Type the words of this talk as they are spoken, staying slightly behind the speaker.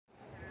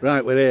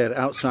Right, we're here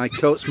outside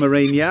Coates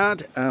Marine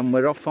Yard and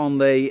we're off on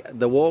the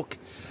walk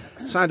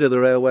side of the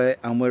railway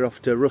and we're off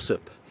to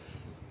Ruswarp.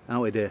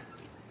 Aren't we, dear?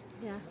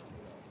 Yeah.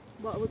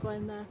 What are we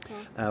going there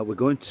for? We're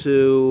going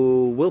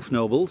to Wilf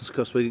Nobles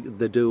because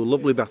they do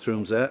lovely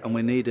bathrooms there and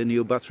we need a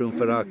new bathroom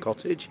for our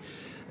cottage.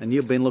 And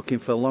you've been looking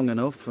for long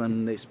enough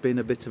and it's been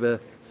a bit of a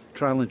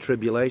trial and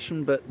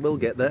tribulation, but we'll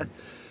get there.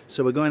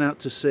 So we're going out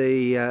to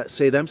see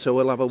them, so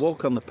we'll have a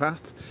walk on the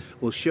path.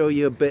 We'll show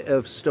you a bit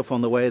of stuff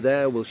on the way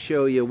there. We'll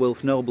show you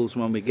Wilf Nobles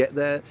when we get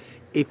there.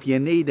 If you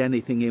need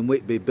anything in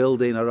Whitby,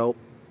 building or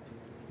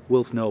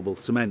Wilf Noble,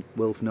 cement,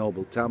 Wilf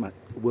Noble, tarmac,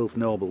 Wilf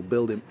Noble,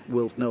 building,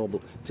 Wilf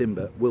Noble,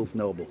 timber, Wilf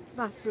Noble.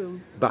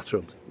 Bathrooms.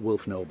 Bathrooms,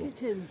 Wilf Noble.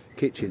 Kitchens.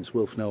 Kitchens,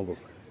 Wilf Noble.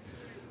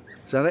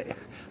 Is that it?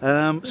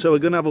 So we're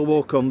going to have a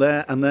walk on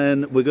there and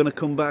then we're going to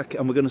come back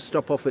and we're going to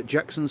stop off at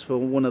Jackson's for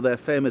one of their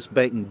famous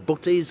bacon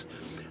butties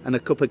and a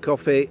cup of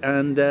coffee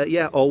and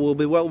yeah, all will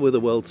be well with the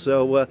world.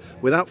 So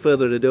without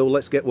further ado,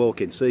 let's get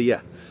walking. So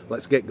yeah,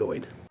 let's get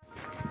going.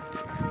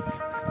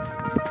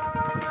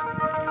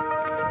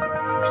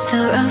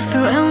 Still rough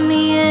around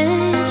the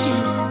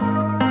edges.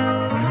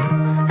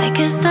 I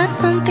guess that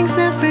some things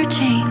never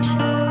change.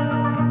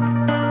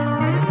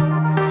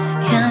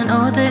 Yeah, I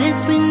know that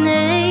it's been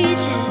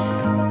ages,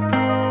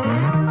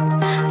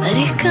 but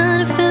it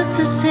kinda feels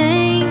the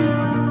same.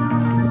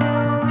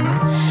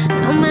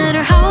 No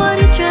matter how hard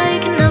you try, you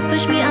cannot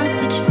push me out,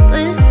 so just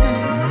listen.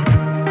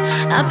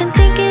 I've been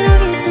thinking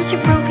of you since you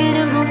broke it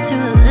and moved to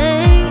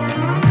LA.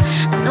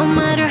 And no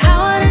matter how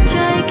hard I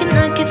try, I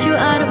cannot get you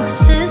out of my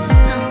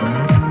system.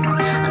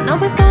 I know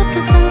we both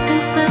have some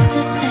things left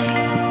to say.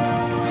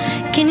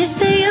 Can you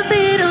stay a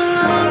little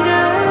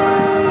longer?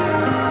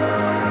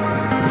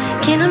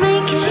 Can I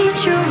make you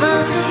change your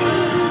mind?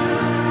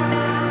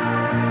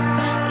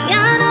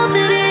 Yeah, I know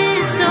that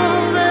it's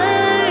over,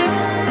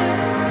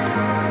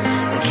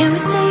 but can we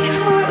stay here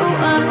for a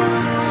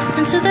while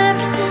until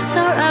everything's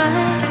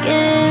alright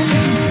again?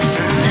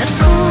 That's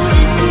cool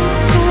with you,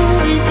 cool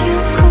with you,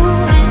 cool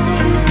with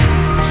you.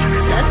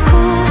 'Cause that's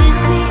cool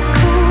with me,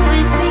 cool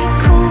with me,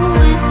 cool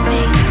with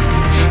me.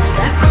 Is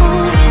that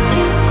cool with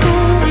you,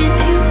 cool with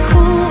you,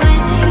 cool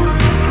with you?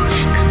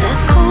 'Cause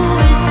that's cool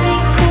with me,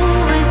 cool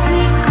with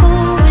me,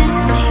 cool with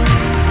me.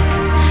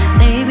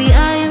 Maybe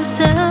I am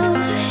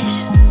selfish,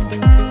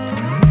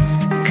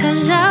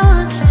 'cause I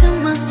want you to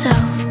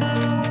myself.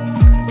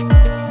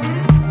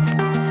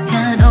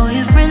 Yeah, I know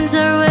your friends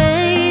are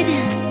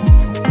waiting,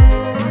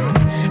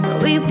 but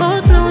we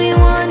both know you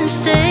wanna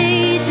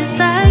stay, just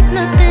like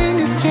nothing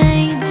has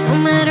changed. No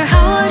matter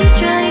how hard you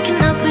try, you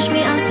cannot push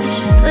me out, so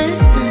just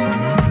listen.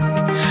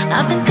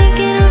 I've been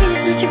thinking of you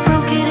since you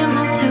broke it and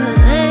moved to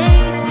LA.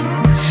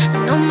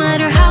 And no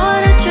matter how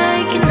hard I try,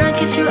 I cannot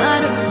get you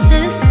out of my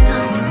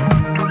system.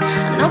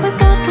 I know we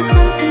both have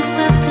some things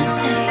left to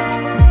say.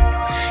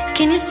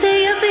 Can you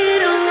stay a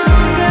little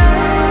longer?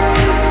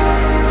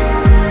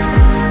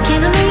 Can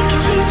I make you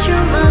change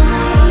your mind?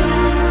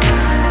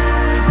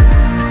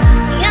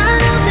 Yeah, I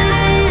know that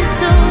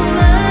it's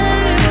over,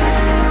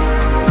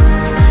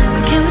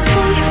 but can we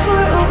stay here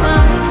for a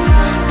while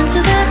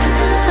until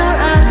everything's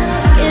alright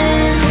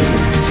again?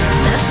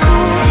 That's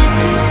cool with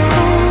you,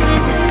 cool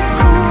with you,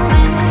 cool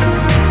with you.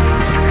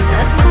 'Cause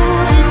that's cool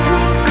with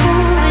me,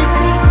 cool with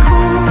me,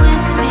 cool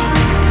with me.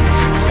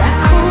 Is that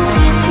cool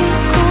with you,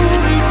 cool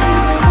with you,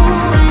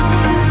 cool with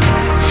you?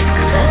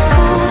 'Cause that's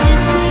cool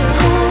with me,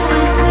 cool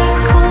with me,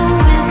 cool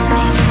with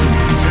me.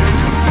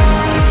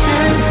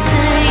 Just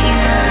stay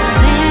a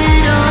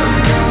little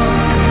longer.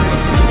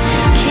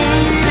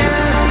 Can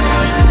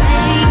I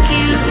make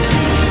you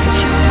change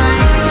your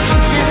mind?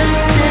 Just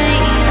stay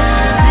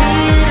a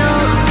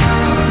little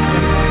longer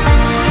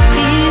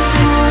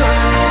before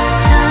it's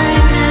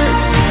time to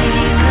say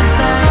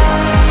goodbye.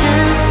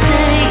 Just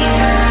stay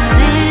a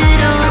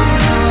little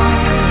longer.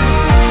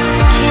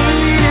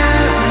 Can I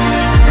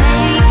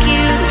make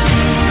you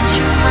change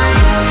your mind?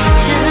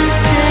 Just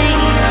stay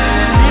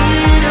a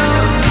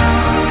little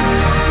longer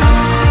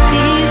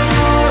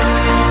before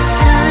it's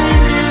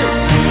time to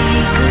say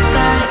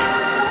goodbye.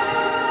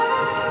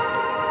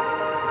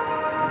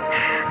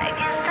 I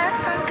guess that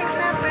some things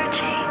never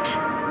change.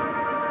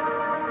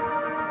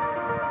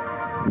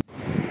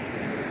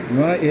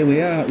 Right, here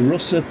we are,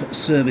 Ruswarp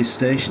service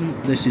station.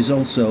 This is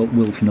also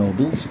Wilf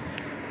Nobles.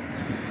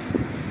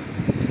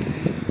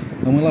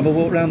 And we'll have a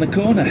walk round the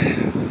corner.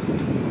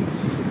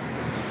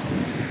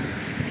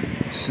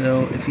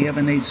 So if you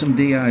ever need some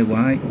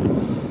DIY,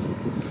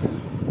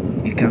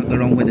 you can't go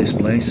wrong with this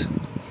place.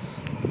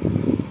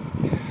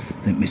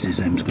 I think Mrs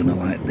M's gonna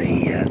like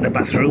the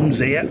bathrooms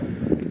here.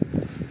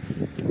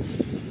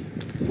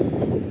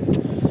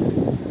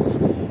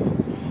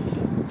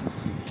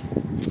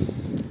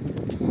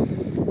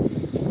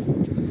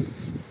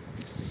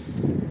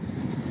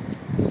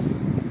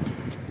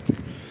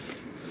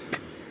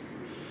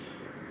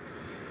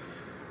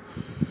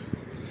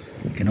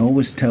 You can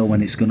always tell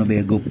when it's going to be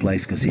a good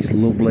place because it's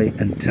lovely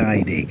and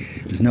tidy.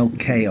 There's no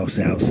chaos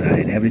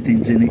outside.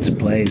 Everything's in its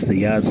place. The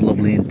yard's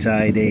lovely and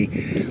tidy.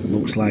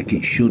 Looks like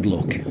it should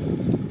look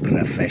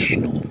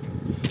professional.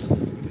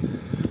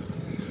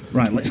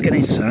 Right, let's get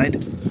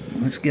inside.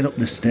 Let's get up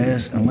the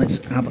stairs and let's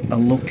have a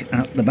look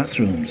at the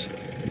bathrooms.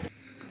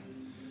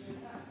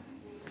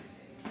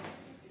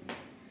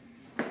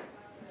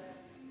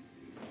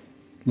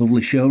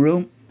 Lovely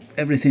showroom.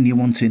 Everything you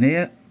want in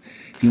here.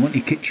 If you want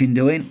your kitchen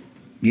doing,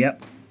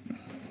 yep.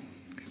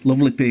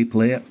 Lovely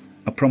people here,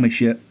 I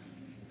promise you.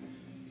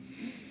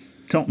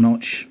 Top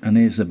notch. And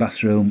here's the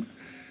bathroom.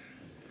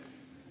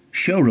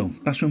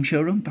 Showroom. Bathroom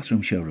showroom?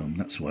 Bathroom showroom.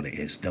 That's what it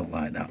is. Don't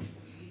like that.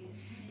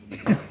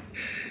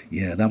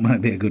 Yeah, that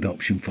might be a good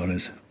option for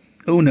us.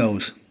 Who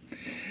knows?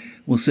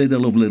 We'll see the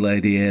lovely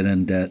lady here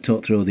and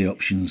talk through the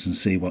options and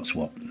see what's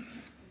what.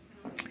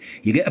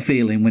 You get a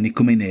feeling when you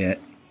come in here,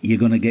 you're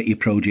going to get your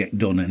project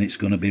done and it's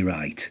going to be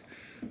right.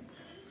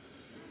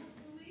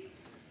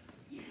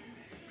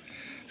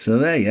 So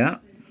there you are.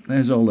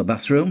 There's all the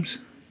bathrooms.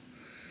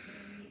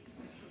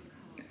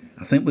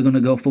 I think we're going to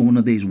go for one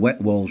of these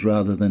wet walls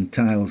rather than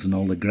tiles and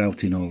all the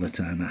grouting all the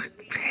time. I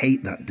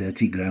hate that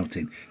dirty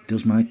grouting. It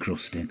does my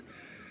crust in.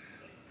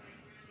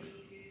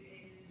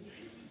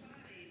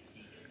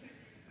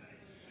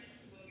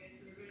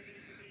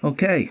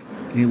 Okay,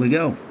 here we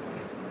go.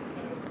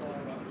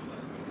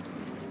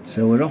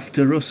 So we're off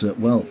to Ruswarp.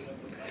 Well,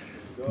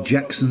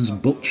 Jackson's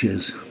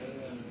Butchers.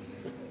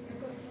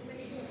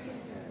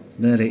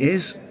 There it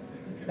is.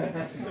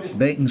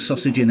 Bacon,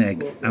 sausage and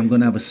egg. I'm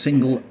going to have a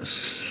single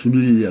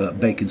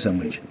bacon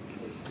sandwich.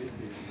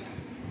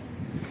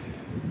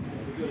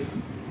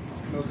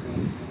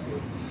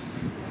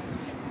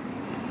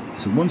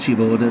 So once you've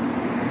ordered,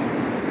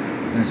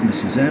 there's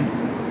Mrs.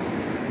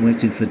 M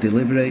waiting for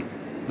delivery,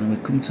 and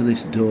we come to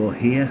this door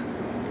here.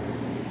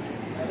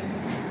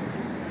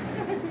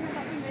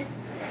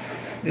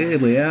 Here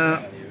we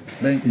are.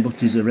 Bacon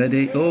butties are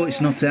ready. Oh,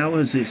 it's not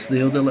ours, it's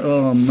the other.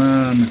 Oh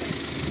man,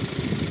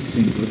 it's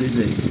ain't good, is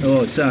it?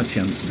 Oh, it's our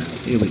chance now.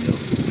 Here we go.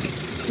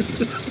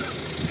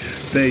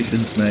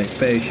 Patience, mate,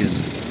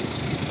 patience.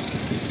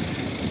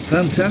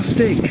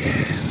 Fantastic.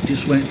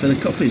 Just waiting for the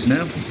coffees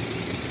now,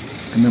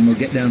 and then we'll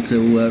get down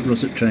to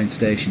Ruswarp train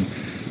station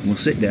and we'll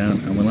sit down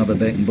and we'll have a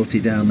bacon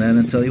butty down there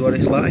and tell you what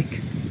it's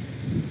like.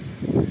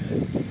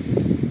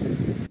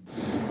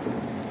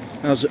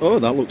 How's it? Oh,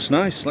 that looks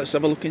nice. Let's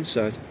have a look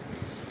inside.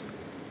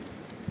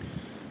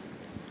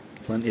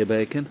 Plenty of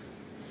bacon,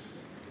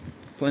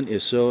 plenty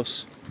of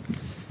sauce.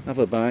 Have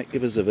a bite,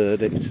 give us a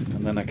verdict,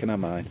 and then I can have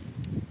mine.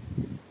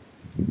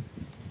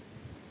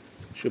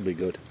 Should be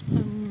good.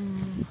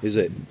 Is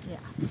it? Yeah.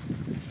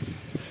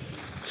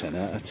 10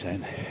 out of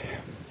 10.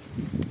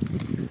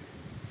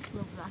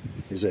 Love that.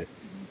 Is it?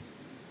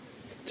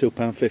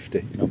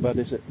 £2.50. Not bad,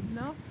 is it?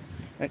 No.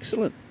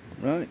 Excellent.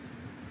 Right.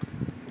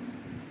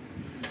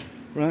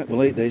 Right,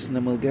 we'll eat these and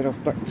then we'll get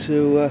off back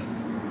to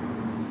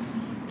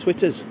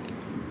Twitter's.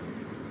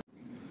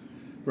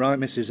 Right,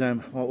 Mrs. M,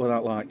 what was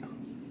that like?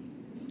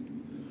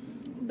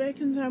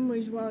 Bacon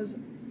sandwich was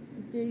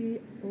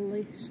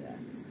delicious.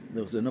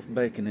 There was enough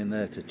bacon in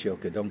there to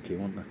choke a donkey,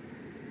 wasn't there?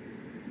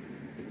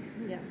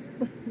 Yes,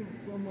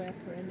 that's one way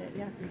of putting it,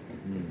 yeah.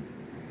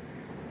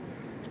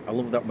 I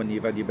love that when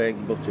you've had your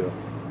bacon butter,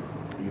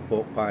 your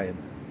pork pie in.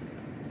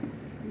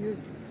 You're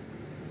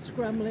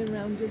scrambling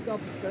around your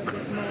gob for a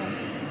bit more.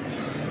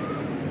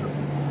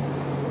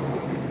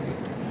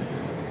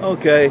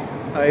 Okay,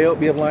 I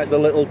hope you've liked the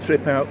little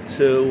trip out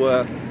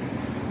to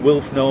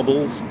Wilf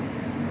Nobles.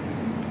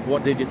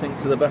 What did you think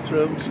to the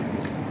bathrooms?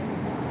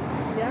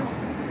 Yeah.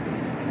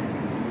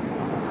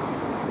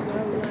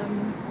 Well,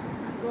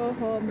 go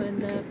home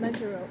and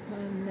measure up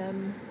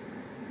and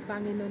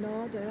bang in an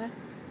order, eh?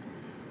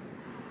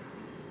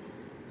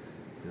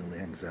 Feel the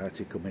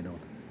anxiety coming on.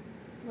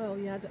 Well,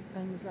 you had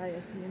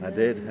anxiety in I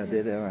there, did didn't have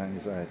you? an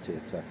anxiety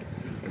attack.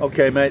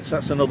 Okay mates,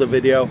 that's another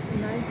video. It's a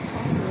nice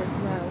coffee as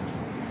well.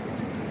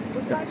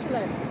 But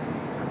actually,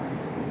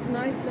 it's a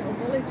nice little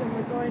village and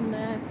we're going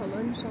there for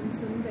lunch on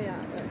Sunday,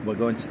 aren't we? We're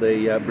going to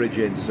the Bridge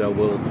Inn, so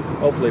we'll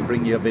hopefully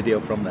bring you a video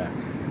from there.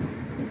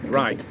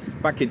 Right,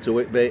 back into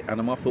Whitby, and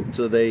I'm off up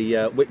to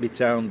the Whitby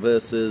Town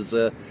versus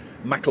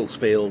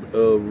Macclesfield.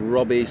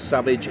 Robbie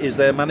Savage is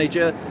their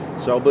manager,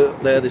 so I'll be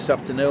up there this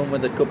afternoon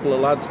with a couple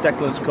of lads.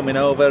 Declan's coming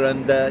over,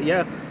 and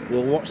yeah,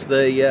 we'll watch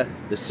the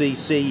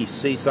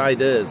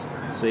Seasiders.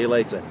 See you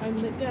later. And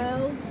the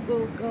girls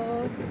will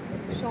go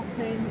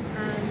shopping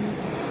and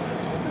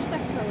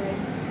proseccoing.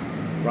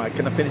 Right,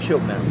 can I finish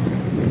up now?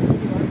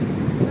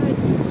 Right.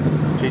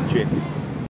 Chin chin.